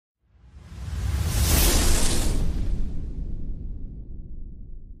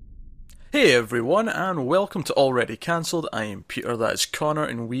Hey everyone, and welcome to Already Cancelled. I am Peter, that is Connor,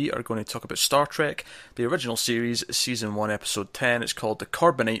 and we are going to talk about Star Trek, the original series, Season 1, Episode 10. It's called The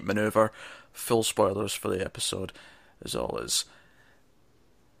Carbonite Maneuver. Full spoilers for the episode, as always.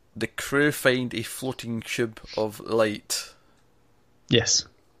 The crew find a floating cube of light. Yes.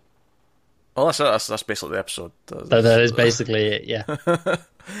 Well, that's basically the episode. That is basically it, yeah.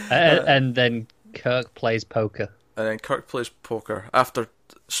 And then Kirk plays poker. And then Kirk plays poker after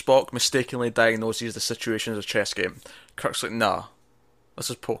Spock mistakenly diagnoses the situation as a chess game. Kirk's like, nah, this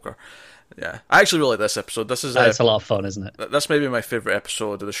is poker. Yeah, I actually really like this episode. This is it's a lot of fun, isn't it? That's maybe my favourite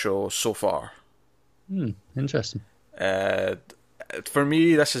episode of the show so far. Interesting. For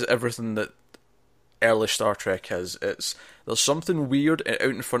me, this is everything that early Star Trek has. There's something weird out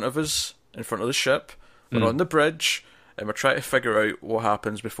in front of us, in front of the ship. We're on the bridge, and we're trying to figure out what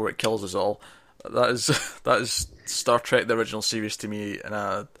happens before it kills us all. That is Star Trek, the original series, to me in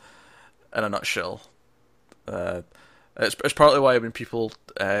a nutshell. It's partly why when people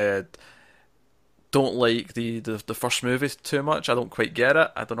don't like the first movie too much, I don't quite get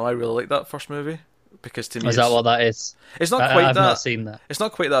it. I don't know. I really like that first movie because to me, is that what that is? It's not quite I've that. Not seen that. It's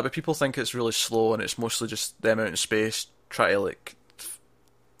not quite that, but people think it's really slow and it's mostly just them out in space trying to like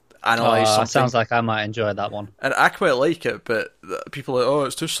analyze something. Sounds like I might enjoy that one. And I quite like it, but people are like, oh,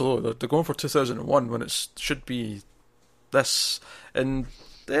 it's too slow. They're going for 2001 when it should be this. And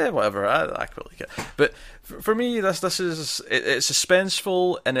whatever. I quite like it. But for me, this is it's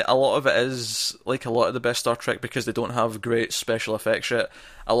suspenseful, and a lot of it is like a lot of the best Star Trek because they don't have great special effects yet.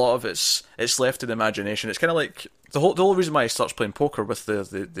 A lot of it's left to the imagination. It's kind of like the whole reason why he starts playing poker with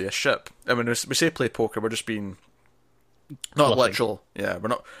the ship. I mean, we say play poker, we're just being not bluffing. literal. Yeah, we're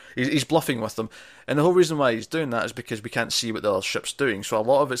not. He's bluffing with them, and the whole reason why he's doing that is because we can't see what the other ship's doing. So a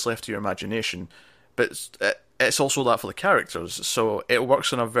lot of it's left to your imagination, but it's also that for the characters. So it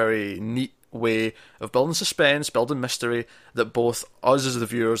works in a very neat way of building suspense, building mystery that both us as the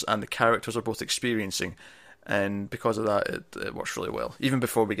viewers and the characters are both experiencing, and because of that, it works really well. Even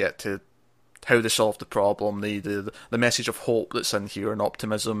before we get to how they solve the problem, the message of hope that's in here, and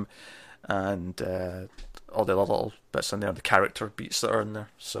optimism, and all the other little bits in there, the character beats that are in there.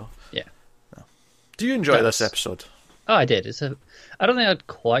 So yeah. Do you enjoy this episode? Oh, I did. I don't think I'd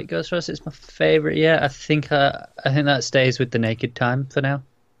quite go as far as it's my favourite yet. I think that stays with the Naked Time for now.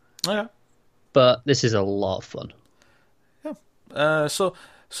 Oh, yeah. But this is a lot of fun. Yeah. So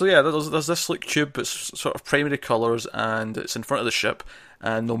yeah, there's this like tube. It's sort of primary colours, and it's in front of the ship.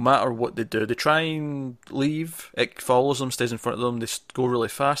 And no matter what they do, they try and leave. It follows them, stays in front of them. They go really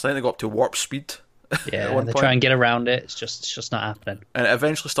fast. I think they go up to warp speed. Yeah, they try and get around it. It's just not happening. And it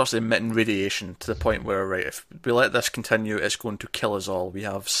eventually starts emitting radiation to the point where, right, if we let this continue, it's going to kill us all. We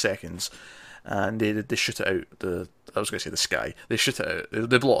have seconds. And they shoot it out. I was going to say the sky. They shoot it out.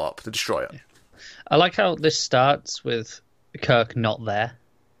 They blow it up. They destroy it. Yeah. I like how this starts with Kirk not there.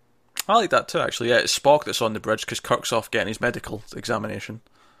 I like that too, actually. Yeah, it's Spock that's on the bridge because Kirk's off getting his medical examination.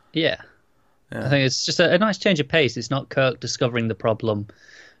 Yeah. I think it's just a nice change of pace. It's not Kirk discovering the problem.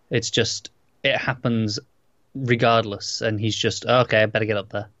 It's just, it happens regardless, and he's just, okay, I better get up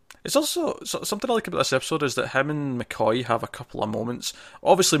there. It's also, something I like about this episode is that him and McCoy have a couple of moments,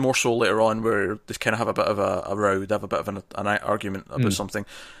 obviously more so later on, where they kind of have a bit of a row, they have a bit of an argument about something.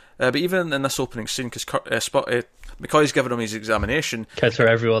 But even in this opening scene, because McCoy's giving him his examination. Go through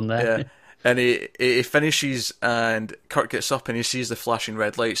everyone there. Yeah. And he finishes, and Kirk gets up and he sees the flashing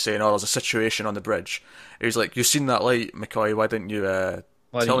red light saying, oh, there's a situation on the bridge. And he's like, you've seen that light, McCoy, why didn't you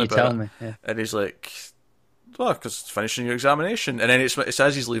tell me about it? Yeah. And he's like, well, because it's finishing your examination. And then it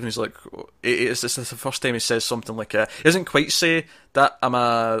says he's leaving, he's like, it's the first time he says something like, he doesn't quite say that I'm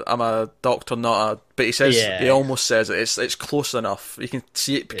a doctor, but he says, he almost says it. It's close enough. You can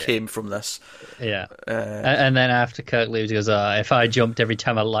see it came from this. Yeah. And then after Kirk leaves, he goes, if I jumped every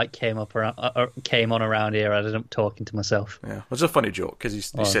time a light came on around here, I'd end up talking to myself. Yeah, it's a funny joke, because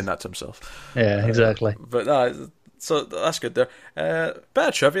he's saying that to himself. Yeah, exactly. But so that's good there. Bit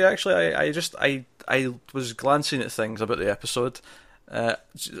of trivia, actually. I was glancing at things about the episode.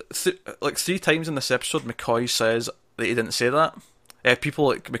 Like 3 times in this episode, McCoy says that he didn't say that. People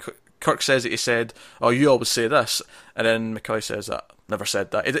like Kirk says that he said, "Oh, you always say this," and then McCoy says that never said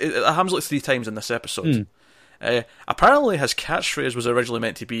that. It happens like 3 times in this episode. Apparently, his catchphrase was originally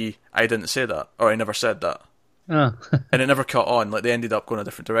meant to be, "I didn't say that," or "I never said that." Oh. And it never caught on. Like, they ended up going a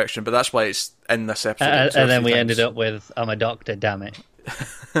different direction, but that's why it's in this episode. And then we ended up with, I'm a doctor, damn it.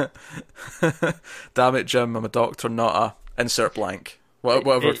 Damn it, Jim, I'm a doctor, not a insert blank.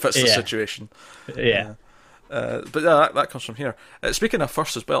 Whatever fits the situation. Yeah. But that comes from here. Speaking of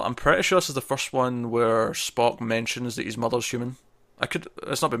first as well, I'm pretty sure this is the first one where Spock mentions that his mother's human.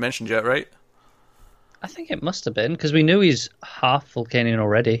 It's not been mentioned yet, right? I think it must have been, because we knew he's half Vulcanian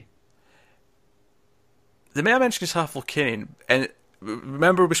already. They may have mentioned he's half Vulcanian, and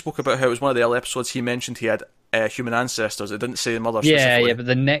remember we spoke about how it was one of the early episodes he mentioned he had human ancestors. It didn't say mother specifically. Yeah,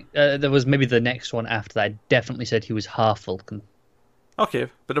 but there was maybe the next one after that definitely said he was half Vulcan. Okay,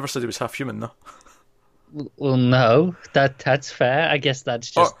 but never said he was half human, though. Well, no, that's fair. I guess that's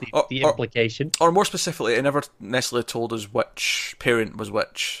just the implication. Or more specifically, it never necessarily told us which parent was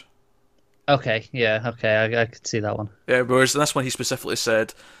which. Okay, I could see that one. Yeah, whereas in this one he specifically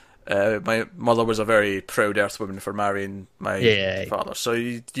said, my mother was a very proud Earthwoman for marrying my father. So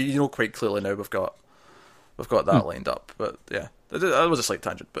you know quite clearly now we've got that lined up. But yeah, that was a slight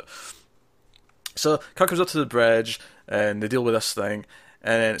tangent. But so Kirk comes up to the bridge and they deal with this thing,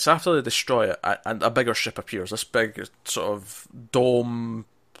 and then it's after they destroy it and a bigger ship appears. This big sort of dome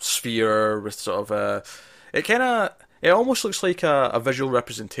sphere with sort of it almost looks like a visual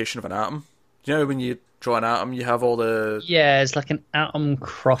representation of an atom. You know when you draw an atom, you have all the... Yeah, it's like an atom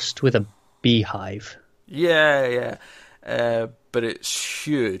crossed with a beehive. Yeah. But it's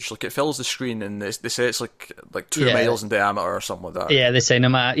huge. Like, it fills the screen, and they say it's like 2 miles in diameter or something like that. Yeah, they say no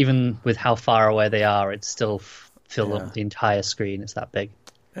matter, even with how far away they are, it's still fill up the entire screen. It's that big.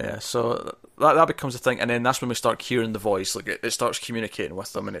 Yeah, so that becomes a thing, and then that's when we start hearing the voice. Like, it starts communicating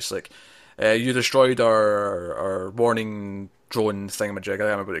with them, and it's like, you destroyed our warning drone thingamajig, I don't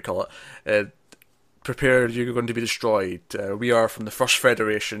remember what you call it. Prepare, you're going to be destroyed. We are from the First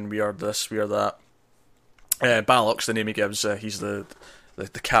Federation, we are this, we are that. Balok's the name he gives, he's the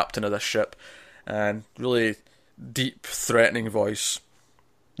captain of this ship. And really deep, threatening voice.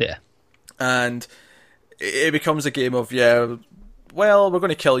 Yeah. And it becomes a game of, well, we're going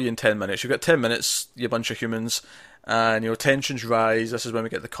to kill you in 10 minutes. You've got 10 minutes, you bunch of humans, and tensions rise. This is when we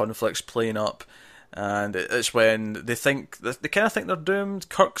get the conflicts playing up. And it's when they kind of think they're doomed.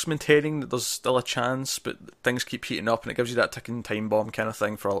 Kirk's maintaining that there's still a chance, but things keep heating up, and it gives you that ticking time bomb kind of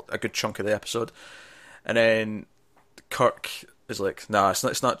thing for a good chunk of the episode. And then Kirk is like, "Nah, it's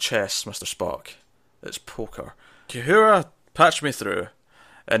not chess, Mr. Spock. It's poker." Uhura patched me through,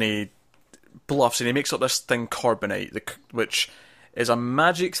 and he bluffs, and he makes up this thing, Corbinite, which is a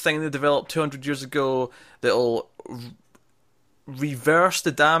magic thing they developed 200 years ago that'll reverse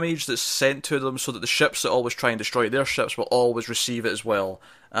the damage that's sent to them, so that the ships that always try and destroy their ships will always receive it as well,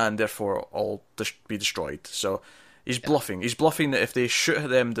 and therefore all be destroyed. So he's bluffing. He's bluffing that if they shoot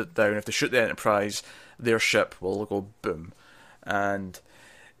them down, if they shoot the Enterprise, their ship will go boom. And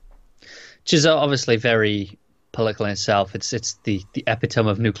which is obviously very political in itself. It's the epitome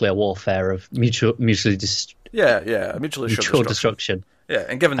of nuclear warfare, of mutually mutual destruction. Yeah,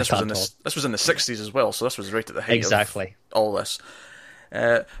 and given this was in the 60s as well, so this was right at the height of all this.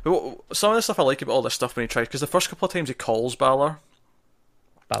 But some of the stuff I like about all this stuff when he tries, because the first couple of times he calls Balor,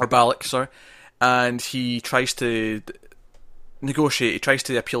 or Balak, sorry, and he tries to negotiate, he tries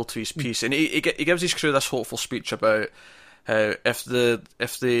to appeal to his peace, and he gives his crew this hopeful speech about how if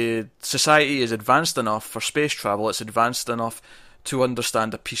the society is advanced enough for space travel, it's advanced enough to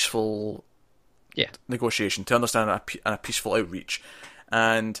understand a peaceful negotiation, to understand a peaceful outreach.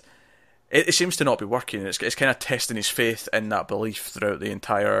 And it seems to not be working. It's kind of testing his faith in that belief throughout the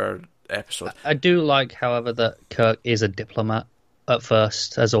entire episode. I do like, however, that Kirk is a diplomat at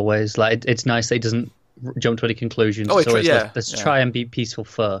first, as always. Like, it's nice that he doesn't jump to any conclusions. Let's try and be peaceful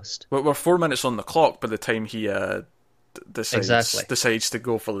first. We're 4 minutes on the clock by the time he decides to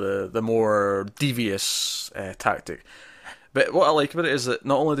go for the more devious tactic. But what I like about it is that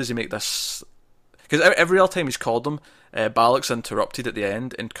not only does he make this... Because every other time he's called them, Balak's interrupted at the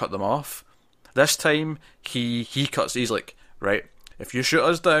end and cut them off. This time, he cuts... He's like, right, if you shoot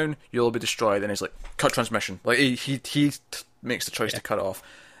us down, you'll be destroyed. And he's like, cut transmission. Like, he makes the choice to cut it off.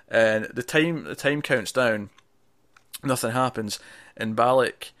 And the time counts down. Nothing happens. And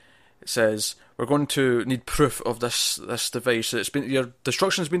Balak says, we're going to need proof of this device. Your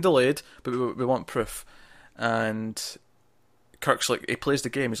destruction's been delayed, but we want proof. And Kirk's like, he plays the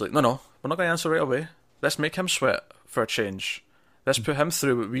game. He's like, no, we're not going to answer right away. Let's make him sweat for a change. Let's put him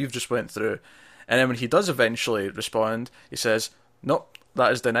through what we've just went through. And then when he does eventually respond, he says, nope,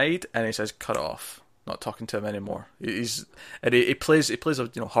 that is denied. And he says, cut it off. Not talking to him anymore. He plays a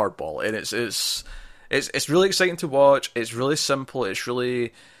hardball, and it's really exciting to watch. It's really simple. It's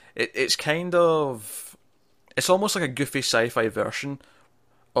really it's kind of, it's almost like a goofy sci-fi version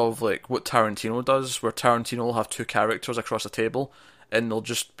of like what Tarantino does, where Tarantino will have two characters across a table, and they'll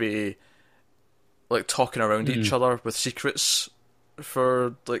just be like talking around each other with secrets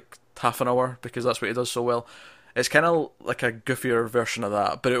for like half an hour, because that's what he does so well. It's kind of like a goofier version of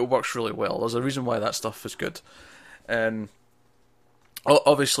that, but it works really well. There's a reason why that stuff is good.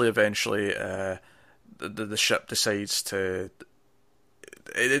 Obviously, eventually, the ship decides to.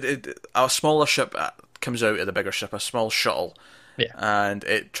 A smaller ship comes out of the bigger ship, a small shuttle, Yeah. and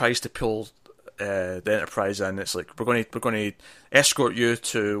it tries to pull the Enterprise in. It's like we're going to escort you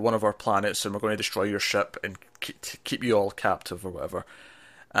to one of our planets, and we're going to destroy your ship and keep you all captive or whatever.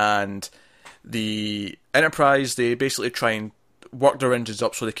 And the Enterprise, they basically try and work their engines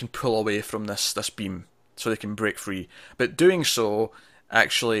up so they can pull away from this beam, so they can break free. But doing so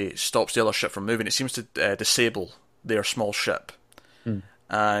actually stops the other ship from moving. It seems to disable their small ship.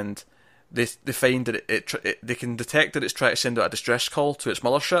 And they find that they can detect that it's trying to send out a distress call to its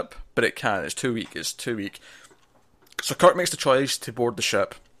mothership, but it can't. It's too weak. So Kirk makes the choice to board the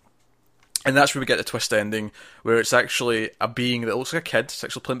ship, and that's where we get the twist ending, where it's actually a being that looks like a kid. It's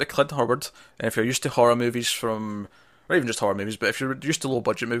actually played by Clint Howard. And if you're used to horror movies from, or even just horror movies, but if you're used to low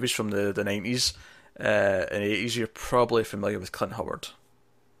budget movies from the 90s and 80s, you're probably familiar with Clint Howard.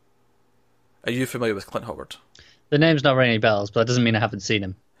 Are you familiar with Clint Howard? The name's not ringing any bells, but that doesn't mean I haven't seen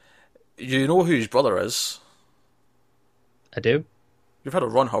him. You know who his brother is? I do? You've heard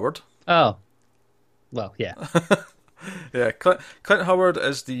of Ron Howard. Oh. Well, yeah. Yeah, Clint Howard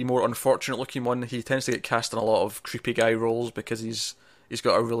is the more unfortunate looking one. He tends to get cast in a lot of creepy guy roles because he's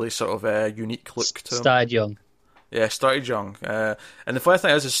got a really sort of unique look to him. Started young. Yeah, started young. And the funny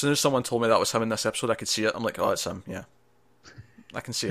thing is, as soon as someone told me that was him in this episode, I could see it. I'm like, oh, it's him, yeah. I can see it.